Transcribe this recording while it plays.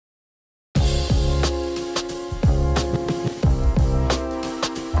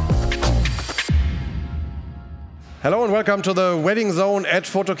Hello and welcome to the Wedding Zone at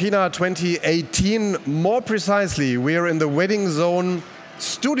Photokina 2018. More precisely, we are in the Wedding Zone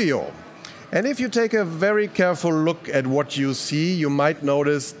studio. And if you take a very careful look at what you see, you might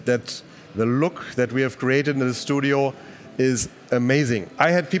notice that the look that we have created in the studio is amazing. I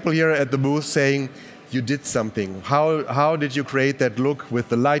had people here at the booth saying, you did something. How did you create that look with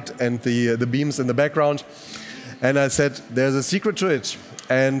the light and the beams in the background? And I said, there's a secret to it.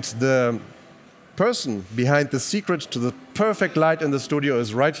 And the person behind the secret to the perfect light in the studio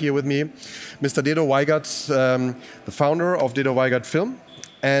is right here with me, Mr. Dedo Weigert, the founder of DedoWeigertFilm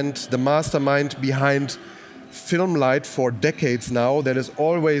and the mastermind behind film light for decades now, that is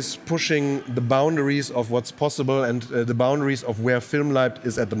always pushing the boundaries of what's possible and the boundaries of where film light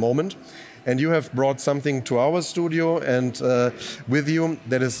is at the moment. And you have brought something to our studio and with you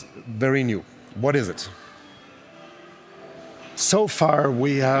that is very new. What is it? So far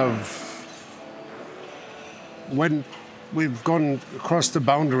we've gone across the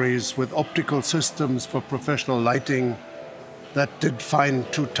boundaries with optical systems for professional lighting that did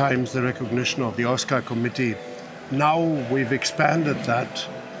find 2 times the recognition of the Oscar committee. Now we've expanded that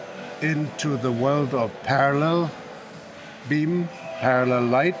into the world of parallel beam, parallel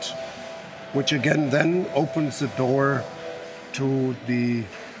light, which again then opens the door to the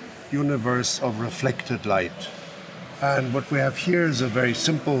universe of reflected light. And what we have here is a very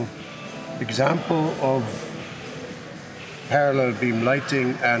simple example of parallel beam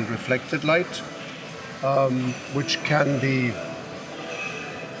lighting and reflected light, which can be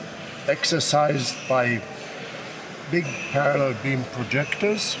exercised by big parallel beam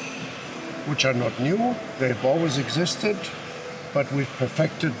projectors, which are not new. They've always existed, but we've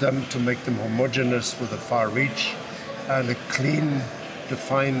perfected them to make them homogeneous with a far reach and a clean,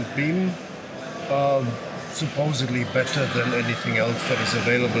 defined beam, supposedly better than anything else that is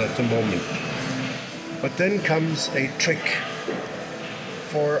available at the moment. But then comes a trick.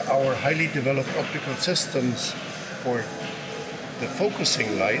 For our highly developed optical systems for the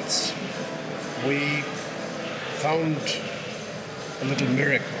focusing lights, we found a little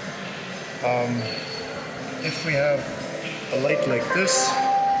miracle. If we have a light like this,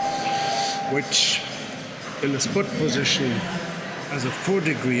 which in the spot position has a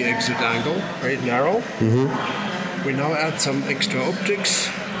 4-degree exit angle, very narrow, we now add some extra optics,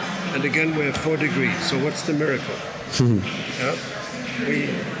 and again we have 4 degrees. So what's the miracle? Yeah? We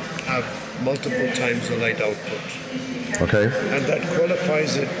have multiple times the light output. Okay. And that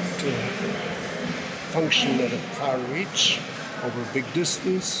qualifies it to function at a far reach over a big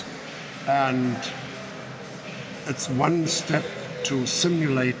distance. And it's one step to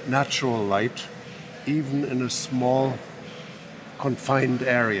simulate natural light, even in a small, confined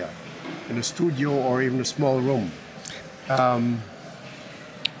area, in a studio or even a small room.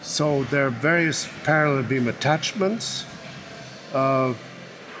 So there are various parallel beam attachments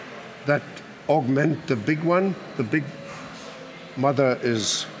that augment the big one. The big mother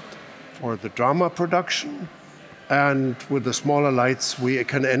is for the drama production, and with the smaller lights we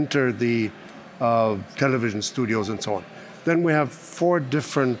can enter the television studios and so on. Then we have 4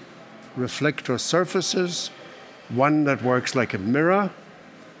 different reflector surfaces, one that works like a mirror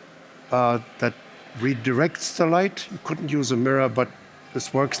that redirects the light. You couldn't use a mirror, but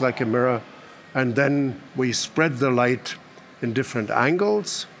this works like a mirror. And then we spread the light in different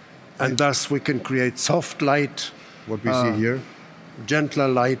angles, and thus we can create soft light. What we see here? Gentler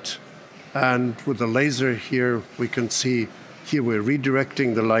light. And with the laser here, we can see here we're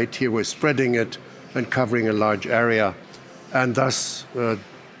redirecting the light, here we're spreading it and covering a large area. And thus,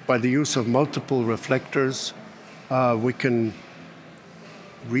 by the use of multiple reflectors, we can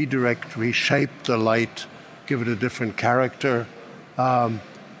redirect, reshape the light, give it a different character,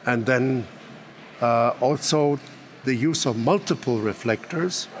 and then also the use of multiple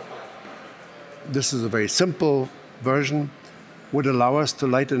reflectors. This is a very simple version, would allow us to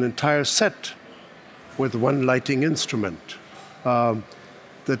light an entire set with one lighting instrument.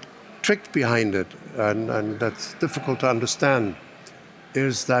 The trick behind it, and that's difficult to understand,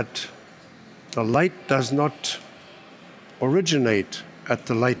 is that the light does not originate at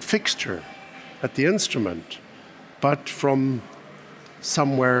the light fixture, at the instrument, but from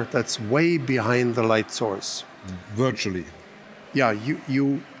somewhere that's way behind the light source. Virtually. Yeah,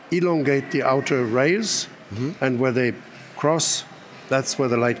 you elongate the outer rays, and where they cross, that's where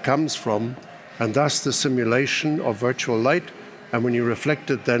the light comes from, and thus the simulation of virtual light. And when you reflect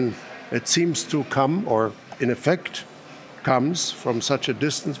it, then it seems to come, or in effect, comes from such a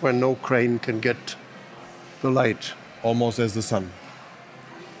distance where no crane can get the light. Almost as the sun.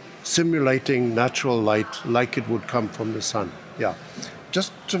 Simulating natural light like it would come from the sun, yeah.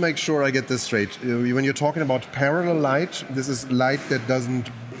 just to make sure I get this straight, when you're talking about parallel light, this is light that doesn't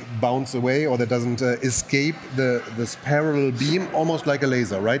bounce away or that doesn't escape this parallel beam, almost like a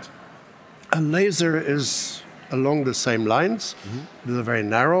laser, right? A laser is along the same lines. It is a very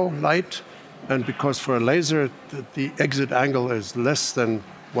narrow light, and because for a laser the exit angle is less than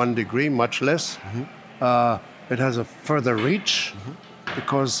 1 degree, much less, it has a further reach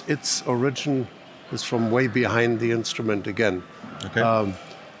because its origin is from way behind the instrument again. Okay.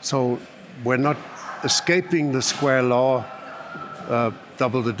 So we're not escaping the square law,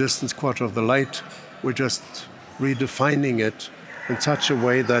 double the distance, quarter of the light. We're just redefining it in such a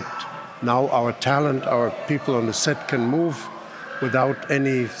way that now our talent, our people on the set can move without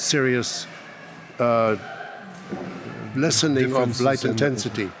any serious lessening of light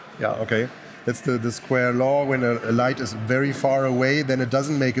intensity. Yeah, okay. That's the square law. When a light is very far away, then it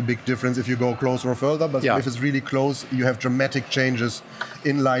doesn't make a big difference if you go closer or further. But if it's really close, you have dramatic changes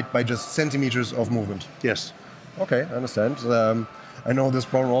in light by just centimeters of movement. Yes. Okay, I understand. I know this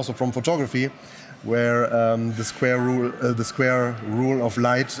problem also from photography, where the square rule of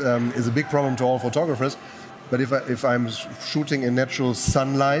light is a big problem to all photographers. But if I'm shooting in natural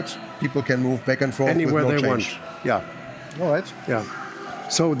sunlight, people can move back and forth anywhere with no they change. want. Yeah. All right. Yeah.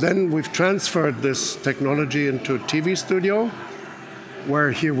 So then we've transferred this technology into a TV studio,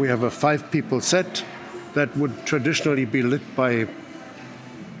 where here we have a 5-people set that would traditionally be lit by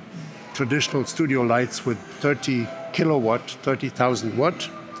traditional studio lights with 30 kilowatt, 30,000 watt.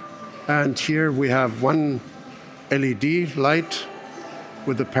 And here we have one LED light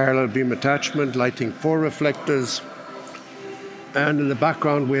with a parallel beam attachment lighting 4 reflectors. And in the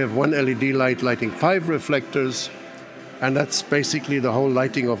background we have one LED light lighting 5 reflectors. And that's basically the whole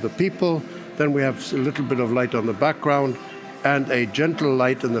lighting of the people. Then we have a little bit of light on the background and a gentle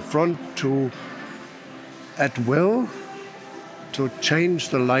light in the front to, at will, to change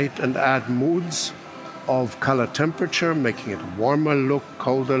the light and add moods of color temperature, making it a warmer look,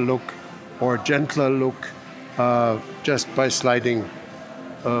 colder look, or gentler look, just by sliding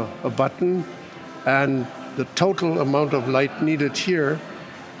a button. And the total amount of light needed here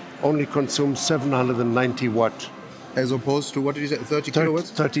only consumes 790 watt. As opposed to, what did you say, 30 kilowatts?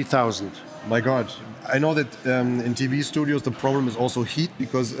 30,000. My God. I know that in TV studios the problem is also heat,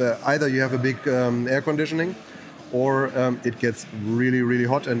 because either you have a big air conditioning or it gets really, really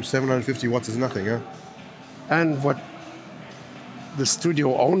hot, and 750 watts is nothing. Huh? And what the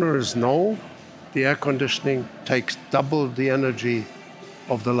studio owners know, the air conditioning takes double the energy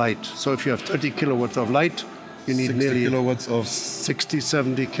of the light. So if you have 30 kilowatts of light, you need nearly kilowatts of 60,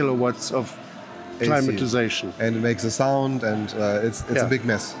 70 kilowatts of climatization. And it makes a sound, and it's a big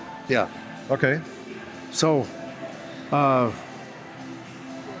mess. Yeah. Okay. So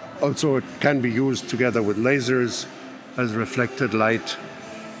also it can be used together with lasers as reflected light,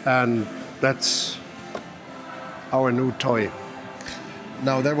 and that's our new toy.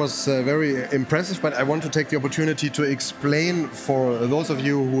 Now, that was very impressive, but I want to take the opportunity to explain for those of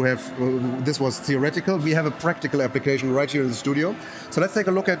you who have, this was theoretical, we have a practical application right here in the studio. So let's take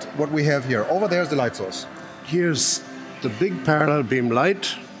a look at what we have here. Over there is the light source. Here's the big parallel beam light,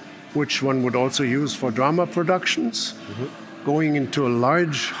 which one would also use for drama productions, going into a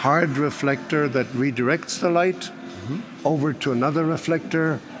large hard reflector that redirects the light over to another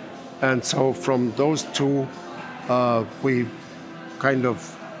reflector. And so from those two, we kind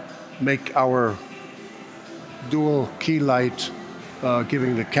of make our dual key light,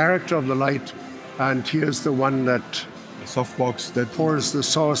 giving the character of the light. And here's the one that softbox that pours the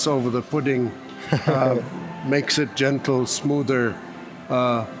sauce over the pudding, makes it gentle, smoother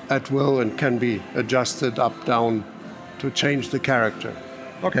at will, and can be adjusted up, down to change the character.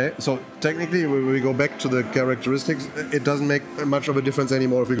 Okay, so technically when we go back to the characteristics, it doesn't make much of a difference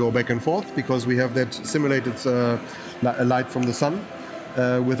anymore if we go back and forth, because we have that simulated light from the sun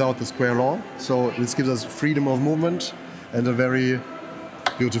without the square law. So this gives us freedom of movement and a very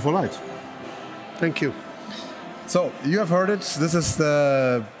beautiful light. Thank you. So you have heard it. This is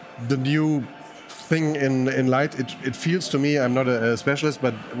the new thing in light. It feels to me, I'm not a specialist,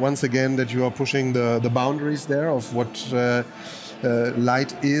 but once again that you are pushing the boundaries there of what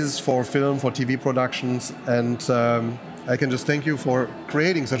light is for film, for TV productions, and I can just thank you for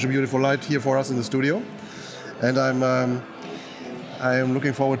creating such a beautiful light here for us in the studio. And I am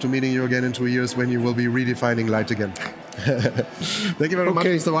looking forward to meeting you again in 2 years when you will be redefining light again. Thank you very much,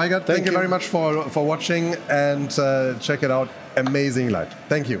 Mr. Weigert. Thank you very much for watching, and check it out. Amazing light.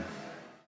 Thank you.